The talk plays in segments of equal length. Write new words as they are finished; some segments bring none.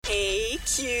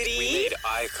cutie. We made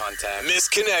eye contact.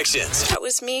 Misconnections. That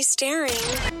was me staring.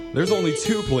 There's only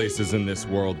two places in this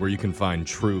world where you can find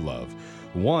true love.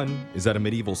 One is at a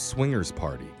medieval swingers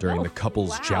party during the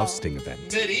couple's jousting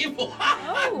event. Medieval?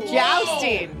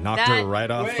 Jousting. Knocked her right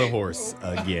off the horse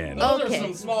again. Those Okay. are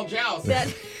some small jousts.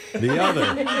 The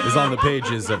other is on the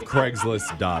pages of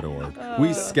Craigslist.org.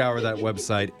 We scour that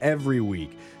website every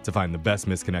week to find the best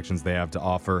misconnections they have to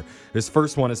offer. This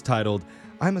first one is titled,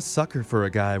 I'm a sucker for a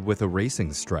guy with a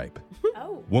racing stripe.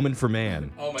 Woman for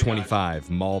man, Oh my 25,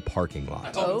 mall parking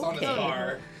lot. Oh, it's on his Okay.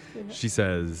 car. She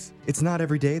says, it's not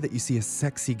every day that you see a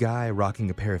sexy guy rocking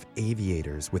a pair of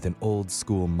aviators with an old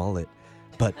school mullet.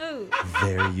 But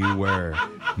there you were,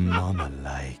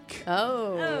 mama-like.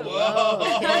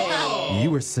 Oh. Okay.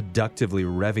 You were seductively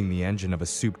revving the engine of a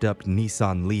souped-up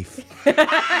Nissan Leaf. Like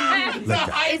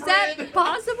that. Is that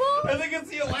possible? I think it's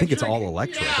the electric. I think it's all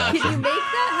electric, Yeah. Can you actually. make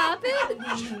that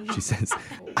happen? She says,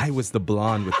 I was the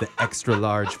blonde with the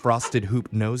extra-large frosted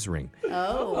hoop nose ring,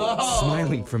 Oh.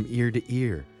 smiling from ear to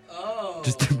ear.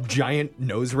 Just a giant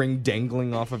nose ring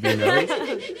dangling off of your nose.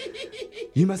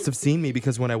 You must have seen me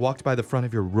because when I walked by the front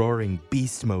of your roaring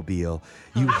beastmobile,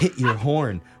 you hit your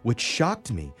horn, which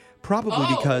shocked me. Probably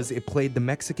because it played the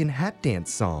Mexican hat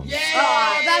dance song.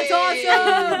 Oh, that's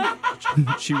awesome.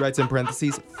 She writes in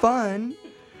parentheses, fun.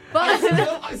 But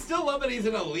I still love that he's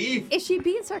in a Leaf. is she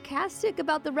being sarcastic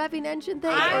about the revving engine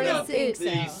thing? I or don't is think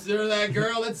it? so. You're that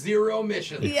girl, that's zero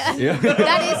emissions. Yeah. Yeah.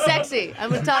 That is sexy. I'm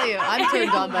gonna tell you. I'm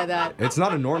turned on by that. It's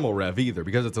not a normal rev either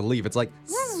because it's a Leaf. It's like,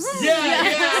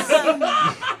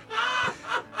 Yeah.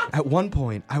 at one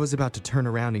point, I was about to turn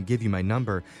around and give you my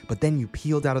number, but then you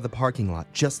peeled out of the parking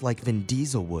lot just like Vin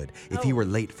Diesel would if he were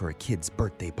late for a kid's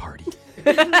birthday party.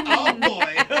 Oh,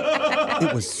 boy.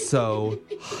 It was so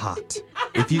hot.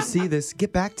 If you see this,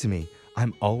 get back to me.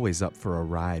 I'm always up for a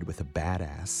ride with a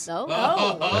badass.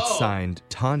 Oh. That's signed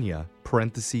Tanya,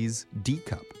 parentheses, D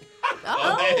cup.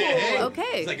 Hey. Okay.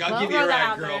 It's like, I'll Well, give you a throw that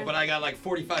ride, out girl, there. but I got like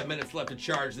 45 minutes left to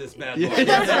charge this bad boy.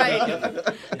 That's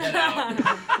right. Get out.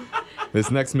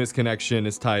 This next misconnection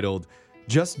is titled,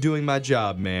 Just Doing My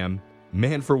Job, Ma'am.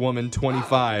 Man for woman,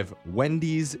 25,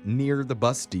 Wendy's near the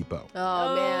bus depot.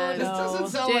 Oh man. This doesn't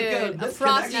sound like a Dude, a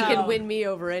Frosty misconnection. can win me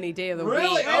over any day of the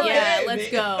Really? week. Okay. Yeah,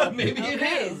 let's go. Maybe it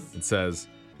is. It says,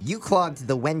 You clogged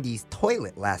the Wendy's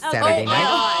toilet last Oh, Saturday night.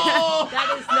 Oh.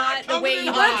 That is not the way you Coming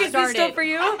in got hot. Is this started. still for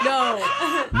you? No.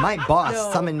 My boss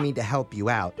No. summoned me to help you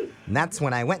out. And that's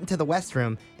when I went into the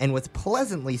restroom and was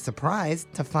pleasantly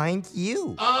surprised to find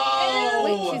you. Oh.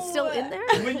 Wait, she's still in there?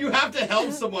 When you have to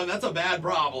help someone, that's a bad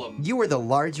problem. You were the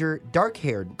larger,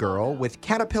 dark-haired girl with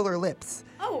caterpillar lips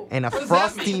Oh. and a What does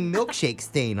that frosty mean? milkshake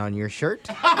stain on your shirt.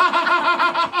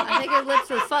 I think her lips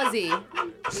were fuzzy.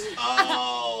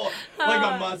 Oh,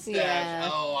 like a mustache. Yeah.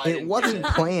 Oh, I It didn't- wasn't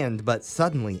planned, but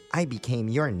suddenly I became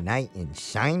your knight in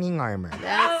shining armor.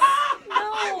 That's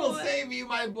I will save you,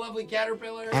 my lovely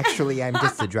caterpillar. Actually, I'm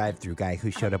just a drive-through guy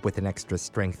who showed up with an extra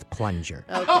strength plunger.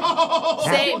 Oh,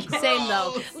 same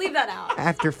though. Leave that out.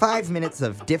 After 5 minutes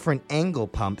of different angle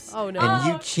pumps Oh, no. and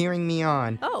you cheering me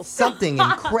on, Oh. something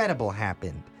incredible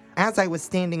happened. As I was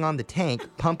standing on the tank,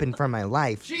 pumping for my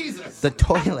life, Jesus. the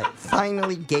toilet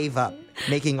finally gave up,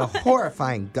 making a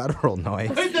horrifying guttural noise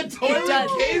The toilet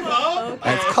gave up.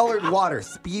 as colored water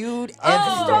spewed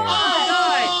everywhere.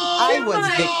 I Too was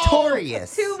much.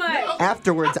 victorious. Too much.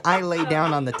 Afterwards, I lay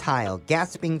down on the tile,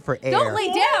 gasping for air. Don't lay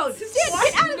down. Sid, get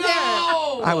out of there.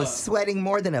 No. I was sweating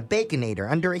more than a baconator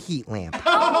under a heat lamp.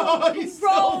 Oh, he's so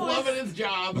gross. loving his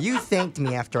job. You thanked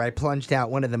me after I plunged out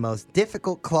one of the most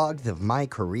difficult clogs of my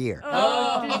career.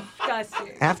 Oh,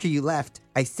 disgusting. After you left,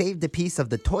 I saved a piece of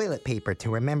the toilet paper to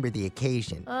remember the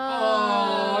occasion.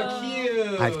 Oh,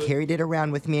 cute. I've carried it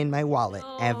around with me in my wallet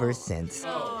ever since.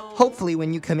 Hopefully,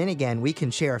 when you come in again, we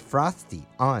can share a Frosty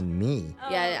on me.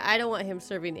 Yeah, I don't want him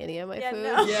serving any of my Yeah, food.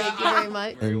 no. Yeah. Thank you very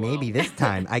much. And maybe this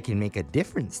time I can make a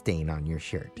different stain on your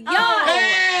shirt. Yo!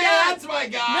 Hey, that's my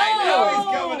guy. No. Now he's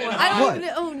coming in I hot. don't What? even.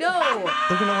 Oh no.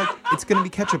 they're gonna it's gonna be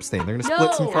ketchup stain. They're gonna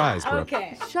split some No. fries, bro.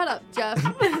 Okay. Shut up, Jeff.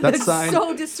 That's signed.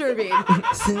 so disturbing.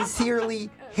 Sincerely,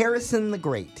 Harrison the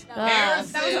Great.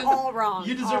 Harrison, That was all wrong.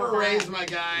 You deserve All a raise, wrong. my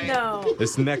guy. No.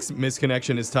 This next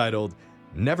misconnection is titled,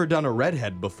 Never Done a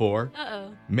Redhead Before.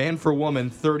 Uh-oh. Man for woman,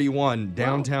 31,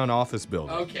 downtown office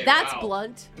building. Okay. That's wow.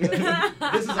 blunt.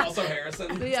 This is also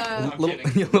Harrison. Yeah. I'm Little,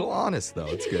 kidding. a little honest, though.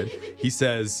 It's good. He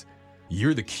says,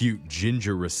 You're the cute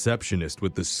ginger receptionist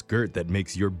with the skirt that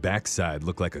makes your backside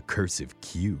look like a cursive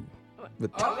Q.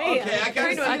 With Oh, okay, I trying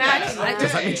can to see imagine that. that.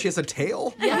 Does that mean she has a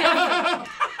tail? I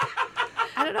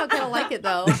don't know. I kind of like it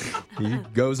though. He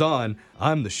goes on,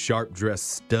 I'm the sharp-dressed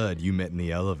stud you met in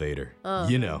the elevator.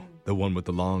 You know, The one with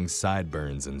the long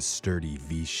sideburns and sturdy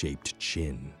V-shaped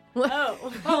chin. I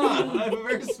have a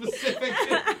very specific,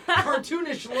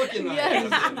 cartoonish look in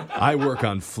that. I work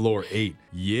on floor 8.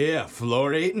 Yeah,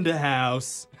 floor 8 in the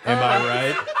house. Am I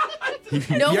right?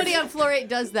 Nobody on floor 8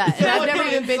 does that. And I've never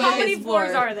even been to How many his floor.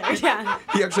 floors are there? Yeah.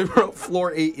 He actually wrote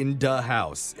floor 8 in the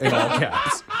house in all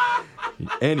caps.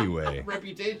 Anyway,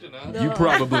 Reputation, huh? you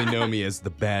probably know me as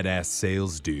the badass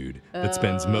sales dude that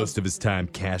spends most of his time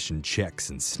cashing checks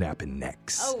and snapping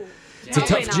necks. Oh. It's a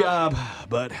Probably tough not. job,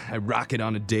 but I rock it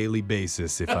on a daily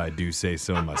basis if I do say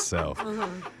so myself.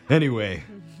 Anyway,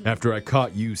 after I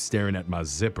caught you staring at my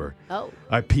zipper, Oh.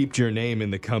 I peeped your name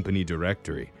in the company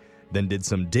directory, then did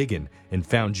some digging and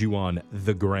found you on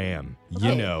the gram.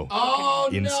 You know. Oh,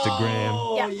 Instagram.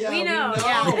 No. Yeah, we know.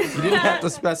 You didn't have to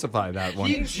specify that one.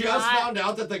 He just found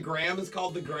out that the gram is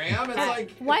called the gram. It's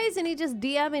like, Why isn't he just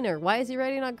DMing her? Why is he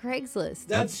writing on Craigslist?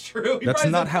 that's true. He That's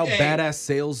probably not said, how "Hey." badass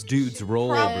sales dudes roll,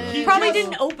 bro. He Probably just-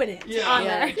 didn't open it Yeah. on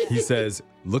Yeah. there. He says,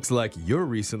 looks like you're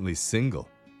recently single.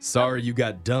 Sorry you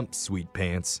got dumped, sweet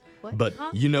pants. What? But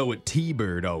you know what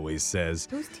T-Bird always says.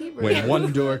 Who's T-Bird? When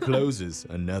one door closes,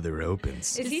 another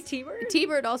opens. Is he T-Bird?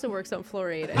 T-Bird also works on floor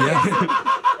 8. Yeah.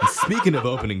 Speaking of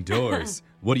opening doors,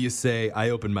 what do you say I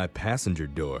open my passenger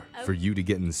door for you to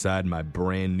get inside my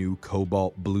brand new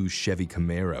cobalt blue Chevy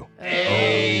Camaro?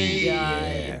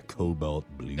 Yeah, cobalt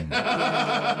blue.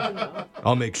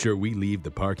 I'll make sure we leave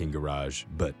the parking garage,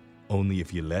 but only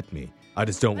if you let me. I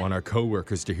just don't want our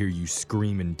coworkers to hear you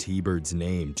screaming T-Bird's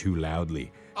name too loudly.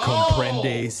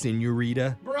 Comprende,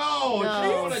 senorita? Bro, I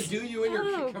don't want to do you in your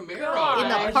Camaro. God. In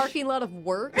the parking lot of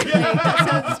work? Like,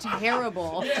 that sounds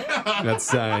terrible. That's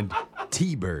signed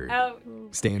T-Bird. Oh.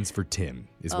 Stands for Tim,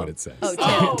 is what it says. Oh,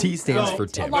 Tim. T stands No, for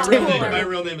Tim. My Tim real, name, Bird. my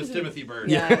real name is Timothy Bird.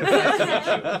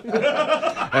 That's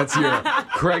your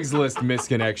Craigslist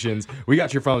misconnections. We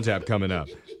got your phone tap coming up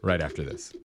right after this.